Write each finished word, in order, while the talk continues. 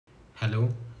Hello,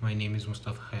 my name is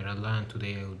Mustafa Khairallah, and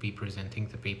today I will be presenting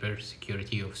the paper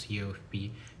Security of COFB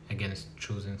against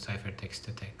chosen ciphertext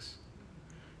attacks.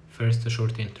 First, a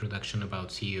short introduction about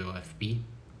COFB.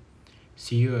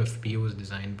 COFB was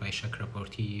designed by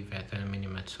Chakraborty, Vata,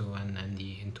 Minimatsu, and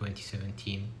Nandi in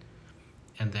 2017,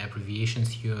 and the abbreviation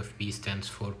COFB stands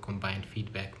for Combined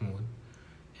Feedback Mode,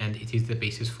 and it is the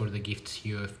basis for the GIFT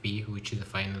COFB, which is a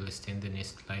finalist in the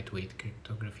NIST Lightweight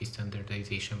Cryptography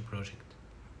Standardization Project.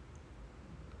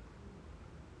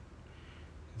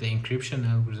 The encryption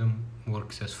algorithm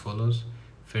works as follows.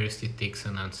 First, it takes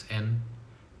a nonce n,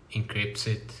 encrypts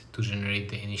it to generate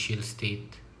the initial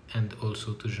state and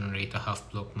also to generate a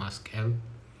half-block mask L.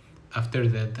 After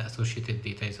that, the associated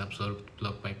data is absorbed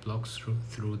block by block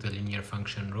through the linear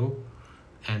function rho,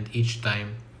 and each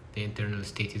time the internal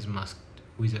state is masked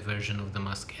with a version of the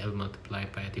mask L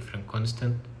multiplied by a different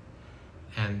constant,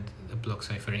 and the block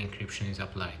cipher encryption is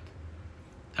applied.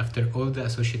 After all the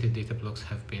associated data blocks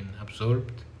have been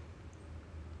absorbed,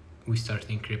 we start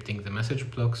encrypting the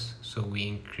message blocks. So we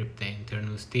encrypt the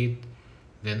internal state,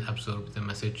 then absorb the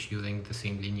message using the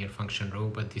same linear function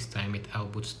rho, but this time it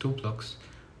outputs two blocks.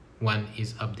 One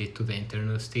is update to the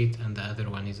internal state and the other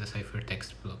one is a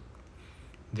ciphertext block.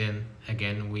 Then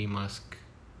again we mask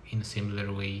in a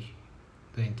similar way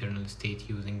the internal state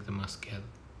using the mask L.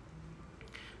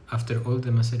 After all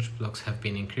the message blocks have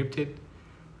been encrypted,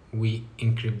 we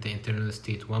encrypt the internal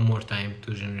state one more time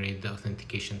to generate the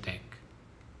authentication tag.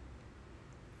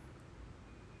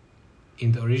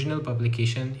 In the original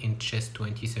publication in CHESS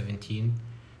 2017,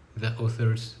 the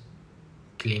authors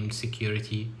claimed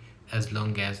security as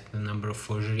long as the number of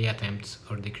forgery attempts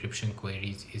or decryption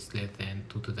queries is less than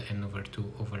 2 to the n over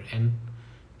 2 over n,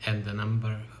 and the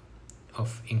number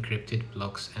of encrypted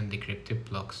blocks and decrypted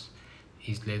blocks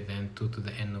is less than 2 to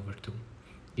the n over 2.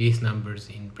 These numbers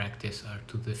in practice are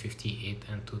 2 to the 58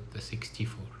 and 2 to the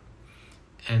 64.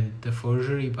 And the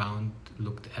forgery bound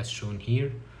looked as shown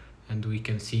here, and we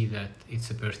can see that it's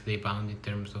a birthday bound in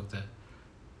terms of the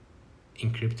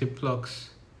encrypted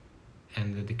blocks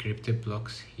and the decrypted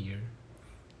blocks here.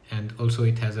 And also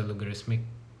it has a logarithmic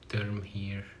term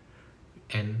here,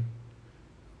 n,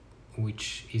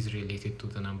 which is related to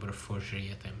the number of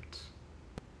forgery attempts.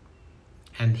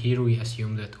 And here we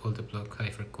assume that all the block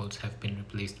cipher codes have been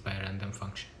replaced by a random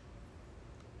function.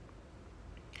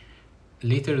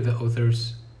 Later, the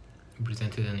authors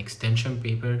presented an extension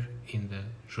paper in the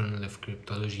Journal of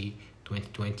Cryptology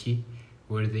 2020,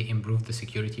 where they improved the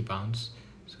security bounds.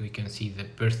 So we can see the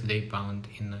birthday bound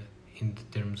in the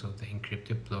terms of the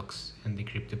encrypted blocks and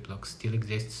decrypted blocks still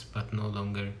exists, but no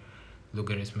longer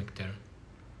logarithmic term.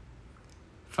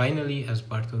 Finally, as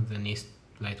part of the NIST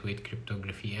lightweight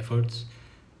cryptography efforts,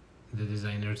 the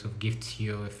designers of GIFT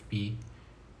COFB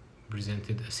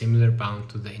presented a similar bound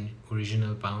to the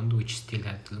original bound, which still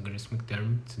had logarithmic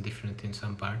term. It's different in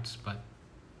some parts, but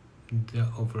the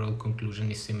overall conclusion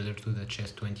is similar to the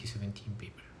CHESS 2017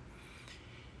 paper.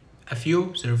 A few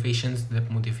observations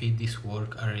that motivate this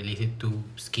work are related to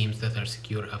schemes that are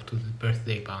secure up to the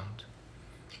birthday bound.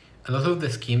 A lot of the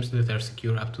schemes that are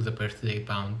secure up to the birthday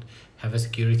bound have a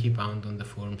security bound on the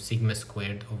form sigma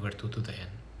squared over 2 to the n.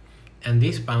 And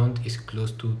this bound is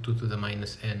close to 2 to the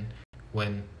minus n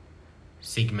when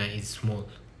sigma is small.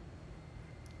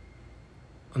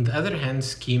 On the other hand,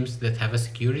 schemes that have a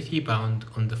security bound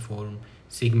on the form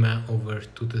sigma over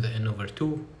 2 to the n over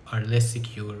 2 are less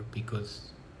secure because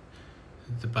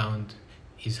the bound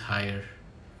is higher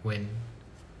when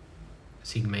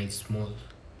sigma is small.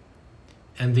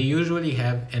 And they usually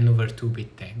have n over 2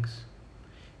 bit tags.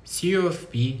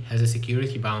 COFB has a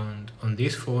security bound on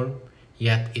this form,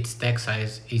 yet its tag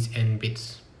size is n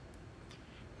bits.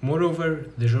 Moreover,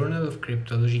 the Journal of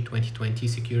Cryptology 2020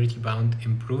 security bound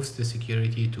improves the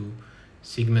security to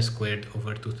sigma squared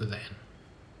over 2 to the n.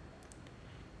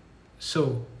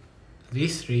 So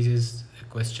this raises a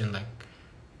question like,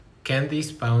 can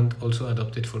this bound also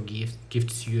adopted for GIFT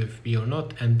COFB or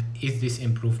not, and is this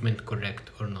improvement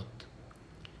correct or not?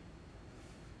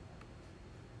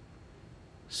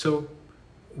 So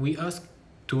we asked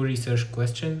two research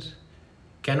questions.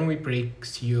 Can we break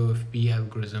COFB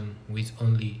algorithm with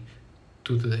only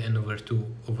 2 to the n over 2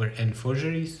 over n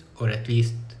forgeries, or at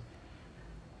least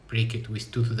break it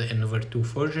with 2 to the n over 2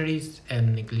 forgeries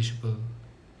and negligible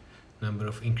number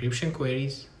of encryption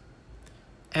queries?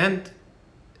 And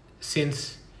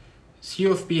since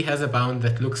COFB has a bound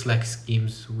that looks like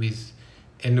schemes with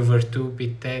n over 2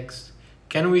 bit tags,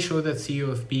 can we show that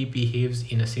COFB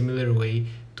behaves in a similar way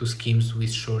to schemes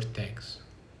with short tags?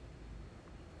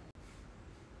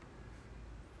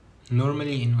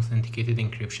 Normally, in authenticated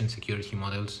encryption security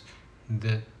models,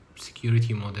 the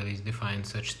security model is defined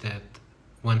such that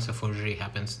once a forgery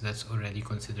happens, that's already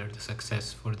considered a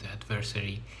success for the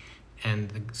adversary and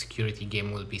the security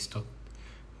game will be stopped.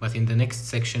 But in the next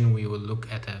section, we will look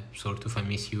at a sort of a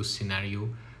misuse scenario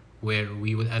where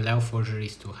we will allow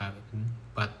forgeries to happen,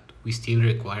 but we still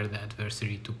require the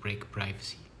adversary to break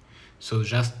privacy. So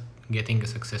just getting a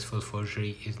successful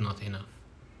forgery is not enough.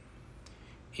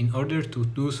 In order to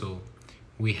do so,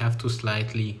 we have to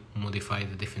slightly modify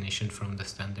the definition from the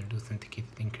standard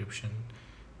authenticated encryption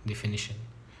definition.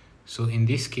 So in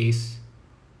this case,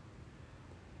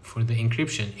 for the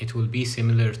encryption, it will be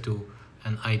similar to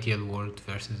an ideal world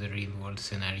versus a real world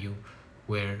scenario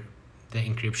where the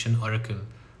encryption oracle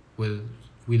will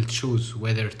choose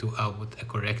whether to output a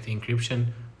correct encryption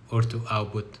or to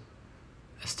output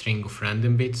a string of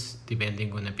random bits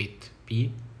depending on a bit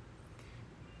P.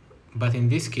 But in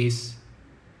this case,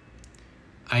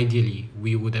 ideally,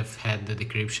 we would have had the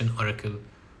decryption oracle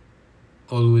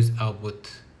always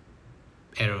output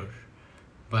error.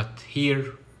 But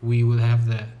here we will have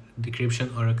the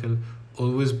decryption oracle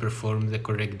always perform the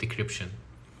correct decryption.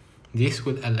 This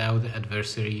will allow the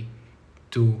adversary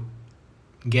to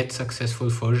get successful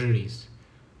forgeries,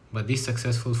 but these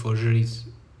successful forgeries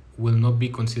will not be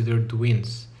considered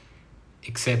wins,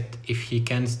 except if he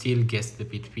can still guess the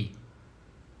bit P.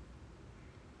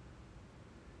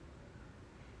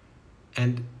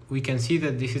 And we can see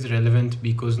that this is relevant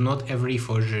because not every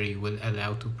forgery will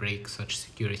allow to break such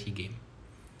security game.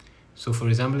 So for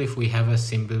example, if we have a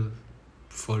simple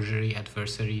forgery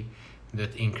adversary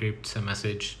that encrypts a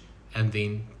message and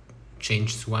then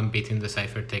changes one bit in the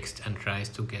ciphertext and tries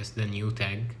to guess the new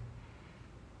tag,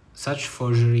 such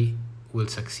forgery will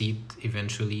succeed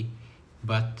eventually,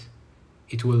 but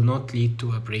it will not lead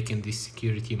to a break in this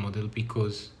security model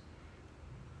because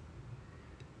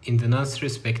in the nonce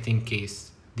respecting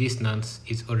case, this nonce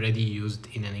is already used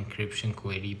in an encryption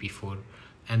query before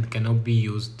and cannot be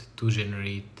used to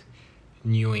generate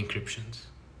new encryptions.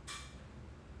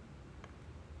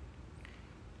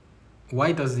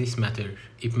 Why does this matter?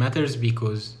 It matters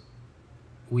because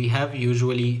we have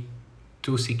usually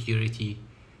two security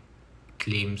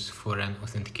claims for an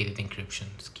authenticated encryption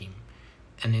scheme: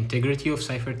 an integrity of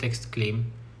ciphertext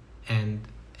claim and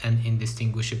an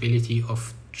indistinguishability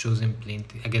of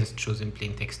against chosen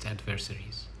plaintext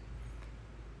adversaries.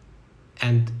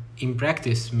 And in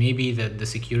practice, maybe that the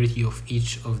security of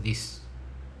each of these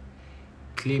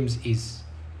claims is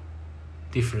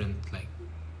different, like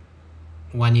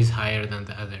one is higher than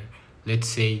the other. Let's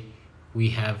say we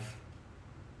have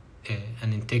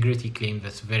an integrity claim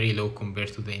that's very low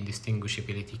compared to the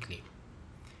indistinguishability claim.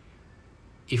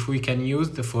 If we can use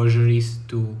the forgeries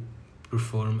to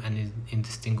perform an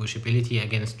indistinguishability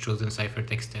against chosen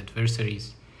ciphertext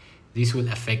adversaries, this will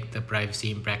affect the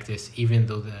privacy in practice, even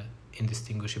though the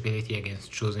indistinguishability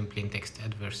against chosen plaintext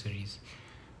adversaries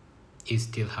is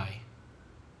still high.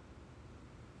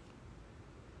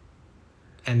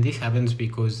 And this happens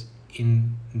because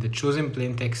in the chosen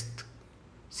plaintext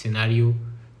scenario,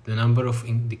 the number of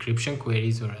decryption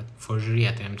queries or forgery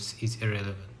attempts is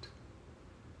irrelevant.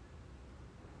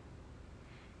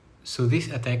 So this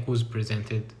attack was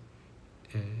presented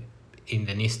in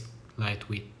the NIST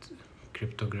Lightweight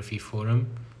Cryptography Forum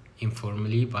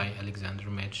informally by Alexander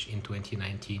Medj in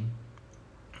 2019,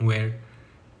 where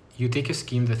you take a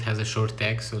scheme that has a short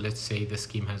tag, so let's say the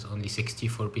scheme has only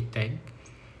 64-bit tag.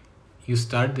 You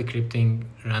start decrypting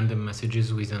random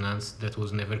messages with a nonce that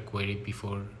was never queried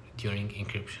before during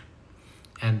encryption.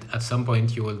 And at some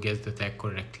point you will guess the tag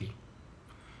correctly.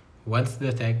 Once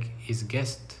the tag is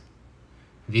guessed,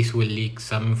 this will leak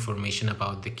some information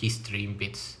about the key stream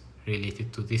bits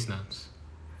related to this nonce.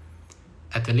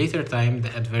 At a later time,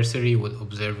 the adversary will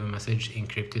observe a message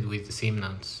encrypted with the same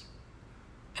nonce,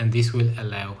 and this will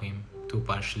allow him to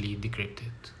partially decrypt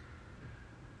it.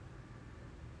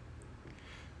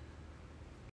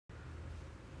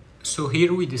 So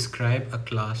here we describe a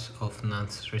class of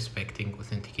nonce-respecting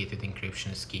authenticated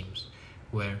encryption schemes,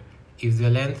 where if the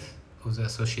length of the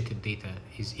associated data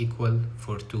is equal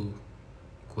for two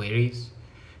queries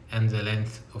and the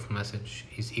length of message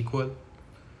is equal,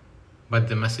 but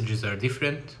the messages are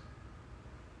different,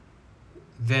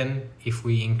 then if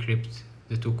we encrypt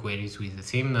the two queries with the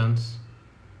same nonce,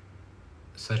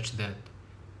 such that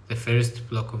the first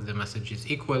block of the message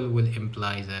is equal, will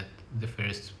imply that the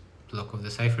first block of the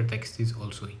ciphertext is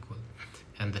also equal.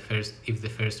 And if the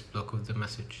first block of the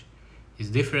message is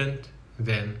different,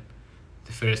 then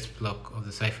the first block of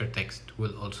the ciphertext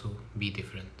will also be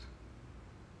different.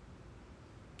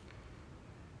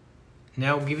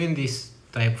 Now, given this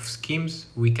type of schemes,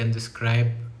 we can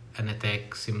describe an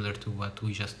attack similar to what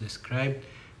we just described,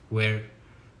 where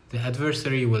The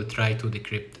adversary will try to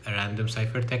decrypt a random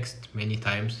ciphertext many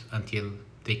times until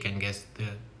they can guess the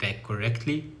tag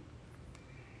correctly.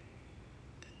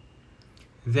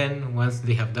 Then, once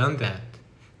they have done that,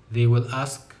 they will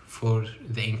ask for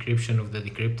the encryption of the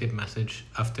decrypted message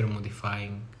after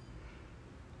modifying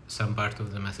some part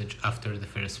of the message after the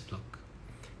first block.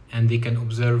 And they can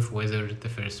observe whether the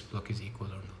first block is equal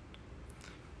or not.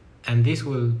 And this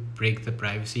will break the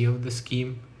privacy of the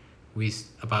scheme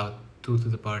with about 2 to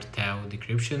the power tau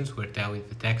decryptions, where tau is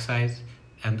the tag size,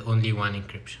 and only one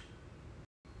encryption.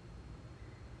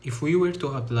 If we were to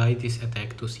apply this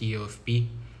attack to COFB,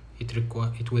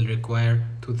 it will require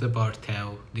 2 to the power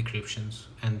tau decryptions,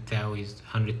 and tau is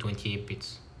 128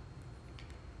 bits.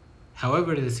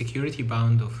 However, the security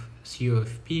bound of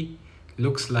COFB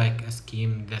looks like a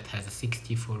scheme that has a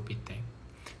 64-bit tag.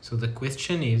 So the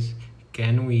question is,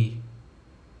 can we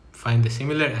find a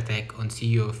similar attack on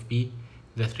COFB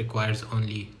that requires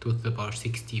only 2 to the power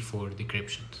 64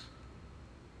 decryptions?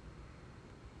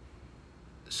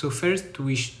 So first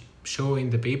we show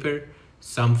in the paper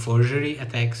some forgery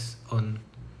attacks on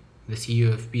the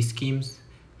COFB schemes.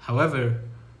 However,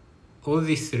 all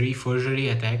these 3 forgery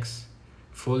attacks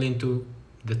fall into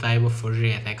the type of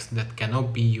forgery attacks that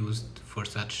cannot be used for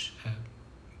such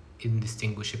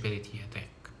indistinguishability attack.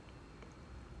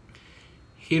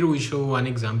 Here we show one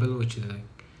example, which is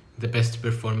the best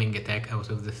performing attack out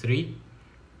of the 3.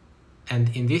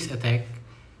 And in this attack,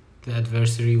 the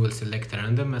adversary will select a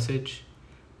random message,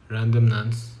 random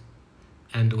nonce,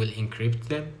 and will encrypt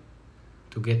them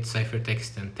to get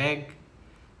ciphertext and tag.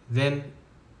 Then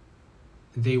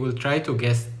they will try to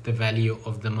guess the value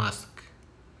of the mask.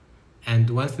 And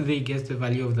once they guess the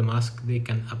value of the mask, they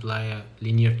can apply a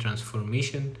linear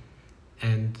transformation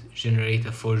and generate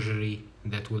a forgery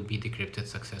that will be decrypted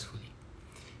successfully.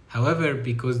 However,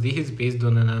 because this is based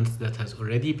on a nonce that has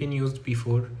already been used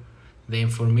before, the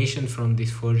information from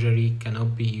this forgery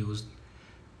cannot be used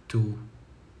to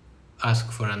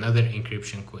ask for another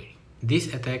encryption query.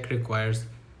 This attack requires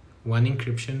 1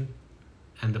 encryption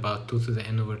and about 2 to the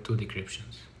n/2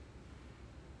 decryptions.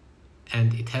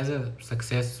 And it has a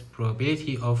success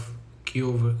probability of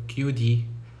QD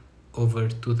over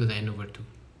 2 to the n/2.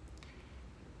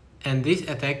 And this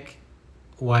attack,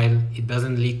 while it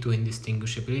doesn't lead to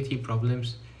indistinguishability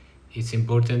problems, it's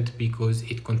important because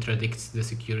it contradicts the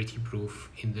security proof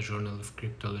in the Journal of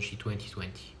Cryptology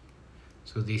 2020.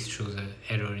 So this shows an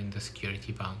error in the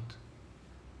security bound.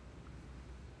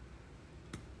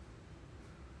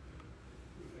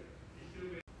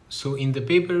 So in the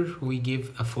paper, we give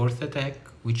a 4th attack,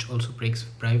 which also breaks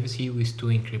privacy with 2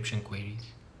 encryption queries.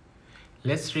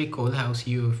 Let's recall how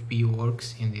COFB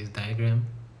works in this diagram.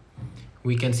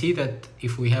 We can see that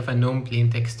if we have a known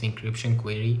plaintext encryption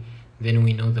query, then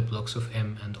we know the blocks of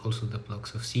M and also the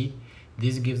blocks of C.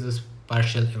 This gives us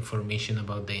partial information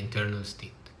about the internal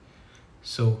state.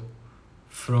 So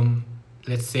from,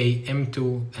 let's say,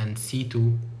 M2 and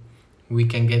C2, we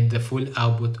can get the full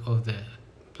output of the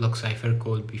block cipher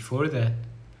code before that.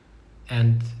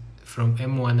 And from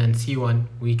M1 and C1,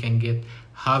 we can get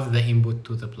half the input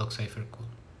to the block cipher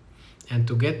code. And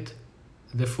to get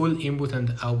the full input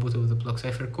and output of the block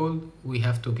cipher code, we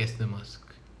have to guess the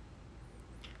mask.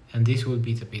 And this will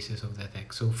be the basis of the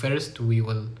attack. So first we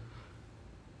will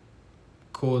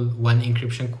call 1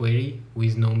 encryption query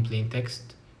with known plaintext,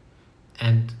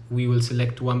 and we will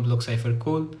select 1 block cipher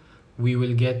code. We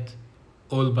will get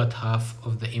all but half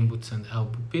of the inputs and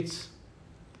output bits,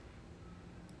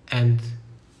 and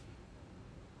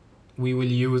we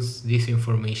will use this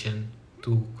information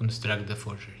to construct the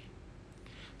forgery.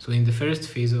 So in the first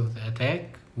phase of the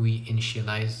attack, we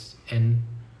initialize N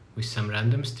with some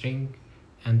random string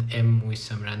and M with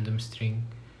some random string.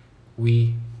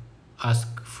 We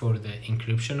ask for the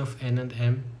encryption of N and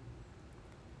M,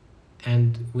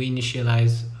 and we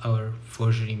initialize our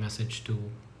forgery message to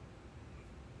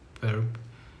perp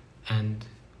and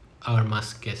our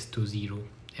mask guess to 0,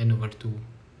 n/2,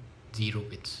 0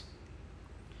 bits.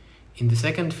 In the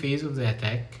second phase of the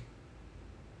attack,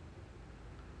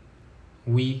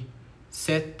 we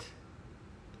set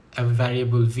a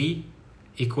variable v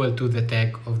equal to the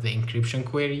tag of the encryption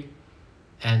query,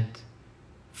 and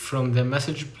from the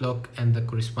message block and the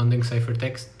corresponding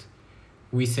ciphertext,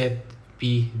 we set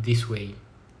p this way,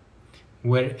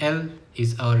 where L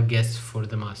is our guess for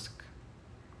the mask.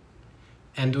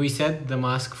 And we set the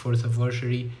mask for the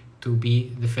forgery to be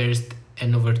the first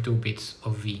n/2 bits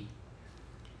of v.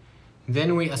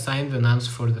 Then we assign the nonce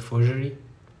for the forgery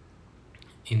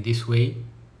in this way,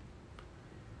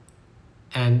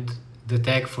 and the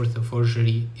tag for the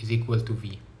forgery is equal to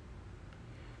v.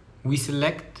 We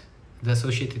select the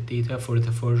associated data for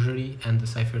the forgery and the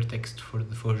ciphertext for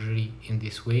the forgery in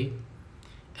this way,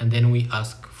 and then we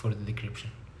ask for the decryption.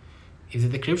 If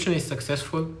the decryption is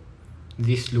successful,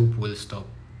 this loop will stop.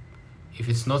 If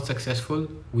it's not successful,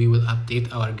 we will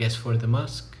update our guess for the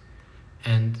mask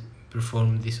and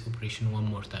perform this operation one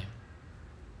more time.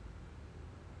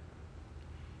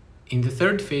 In the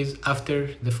third phase,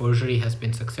 after the forgery has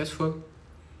been successful,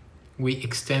 we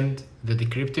extend the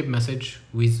decrypted message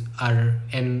with our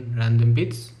n random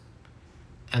bits,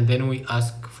 and then we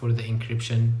ask for the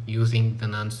encryption using the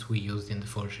nonce we used in the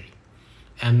forgery.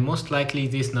 And most likely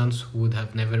this nonce would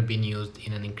have never been used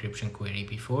in an encryption query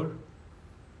before.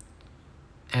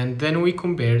 And then we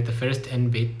compare the first n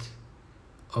bit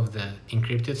of the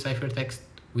encrypted ciphertext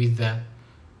with the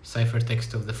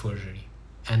ciphertext of the forgery.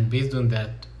 And based on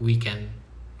that, we can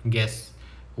guess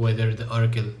whether the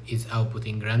oracle is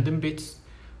outputting random bits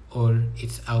or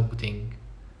it's outputting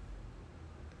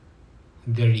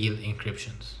the real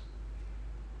encryptions.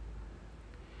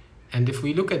 And if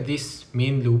we look at this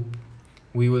main loop,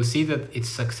 we will see that its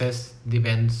success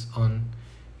depends on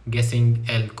guessing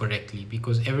L correctly,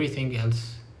 because everything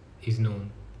else is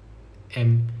known.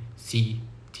 M, C,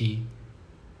 T,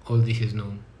 all this is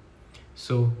known.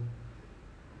 So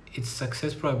its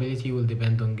success probability will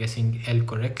depend on guessing L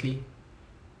correctly.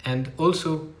 And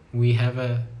also we have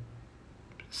a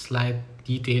slight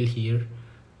detail here,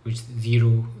 which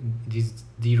this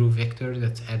zero vector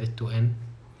that's added to n.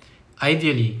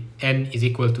 Ideally, n is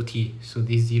equal to t, so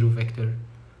this zero vector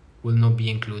will not be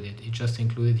included. It's just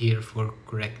included here for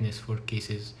correctness for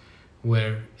cases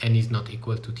where n is not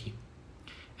equal to t.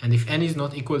 And if n is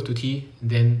not equal to t,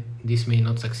 then this may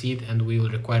not succeed and we will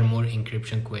require more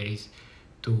encryption queries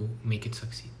to make it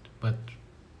succeed. But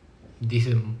this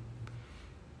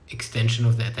extension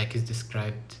of the attack is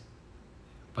described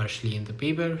partially in the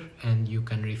paper, and you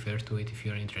can refer to it if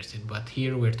you're interested. But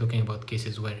here we're talking about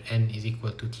cases where n is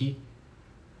equal to t,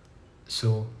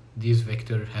 so this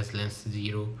vector has length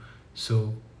 0,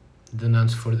 so the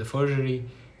nonce for the forgery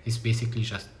is basically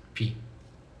just p.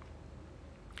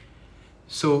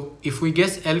 So if we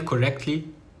guess L correctly,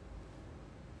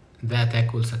 the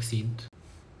attack will succeed.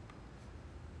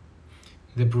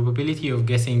 The probability of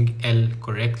guessing L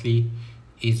correctly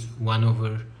is 1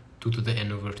 over 2 to the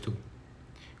n over 2,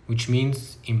 which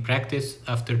means in practice,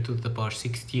 after 2 to the power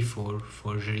 64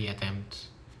 forgery attempts,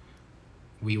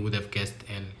 we would have guessed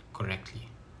L correctly.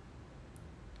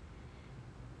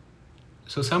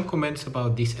 So some comments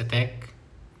about this attack.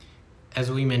 As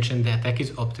we mentioned, the attack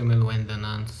is optimal when the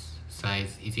nonce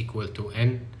size is equal to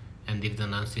n, and if the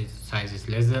nonce size is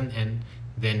less than n,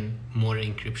 then more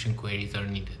encryption queries are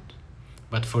needed.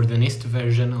 But for the NIST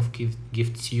version of gift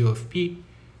COFB,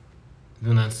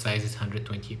 the nonce size is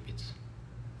 128 bits.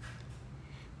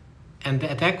 And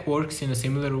the attack works in a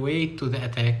similar way to the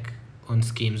attack on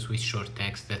schemes with short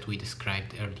tags that we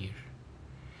described earlier.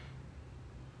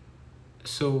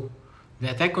 So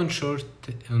the attack on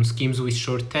schemes with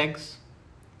short tags,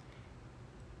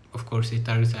 of course, it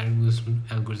targets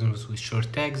algorithms with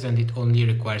short tags, and it only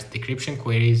requires decryption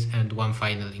queries and one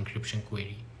final encryption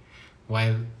query.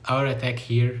 While our attack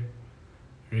here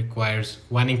requires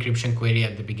one encryption query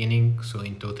at the beginning, so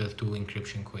in total 2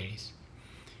 encryption queries.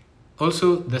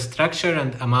 Also, the structure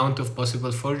and amount of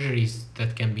possible forgeries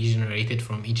that can be generated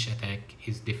from each attack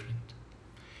is different.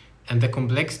 And the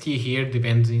complexity here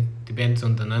depends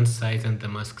on the nonce size and the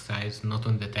mask size, not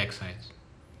on the tag size.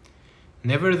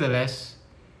 Nevertheless,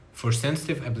 for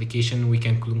sensitive application, we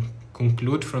can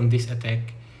conclude from this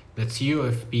attack that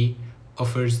COFB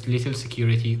offers little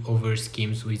security over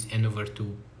schemes with n over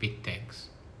 2 bit tags.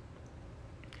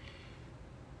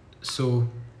 So,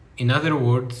 in other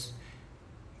words,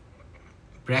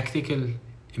 practical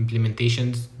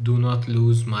implementations do not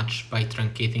lose much by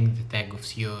truncating the tag of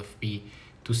COFB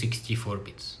to 64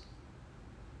 bits.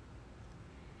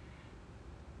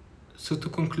 So to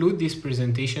conclude this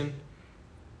presentation,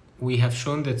 we have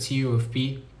shown that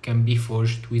COFB can be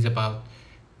forged with about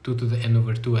 2 to the n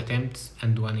over 2 attempts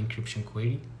and 1 encryption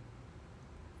query.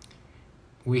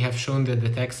 We have shown that the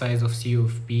tag size of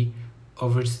COFB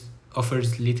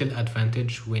offers little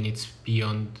advantage when it's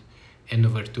beyond n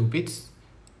over 2 bits,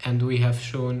 and we have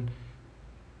shown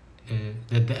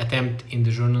that the attempt in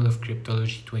the Journal of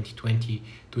Cryptology 2020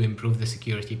 to improve the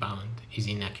security bound is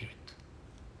inaccurate.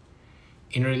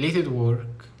 In related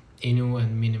work, Inu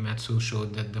and Minimatsu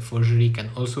showed that the forgery can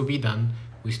also be done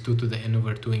with 2 to the n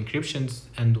over 2 encryptions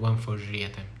and 1 forgery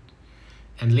attempt.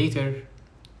 And later,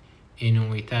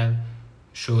 Inu et al.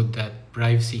 Showed that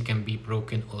privacy can be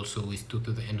broken also with 2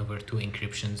 to the n over 2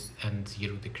 encryptions and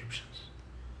 0 decryptions.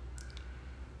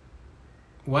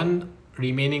 One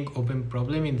remaining open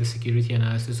problem in the security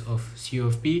analysis of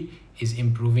COFB is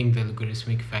improving the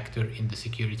logarithmic factor in the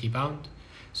security bound.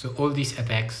 So all these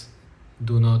attacks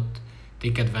do not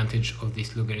take advantage of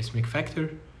this logarithmic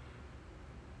factor.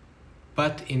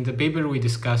 But in the paper we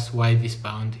discuss why this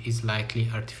bound is likely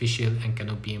artificial and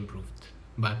cannot be improved.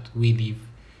 But we leave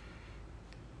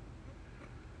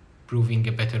proving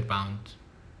a better bound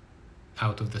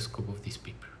out of the scope of this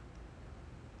paper.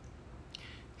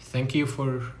 Thank you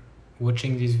for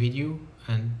watching this video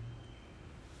and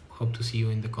hope to see you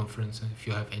in the conference if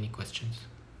you have any questions.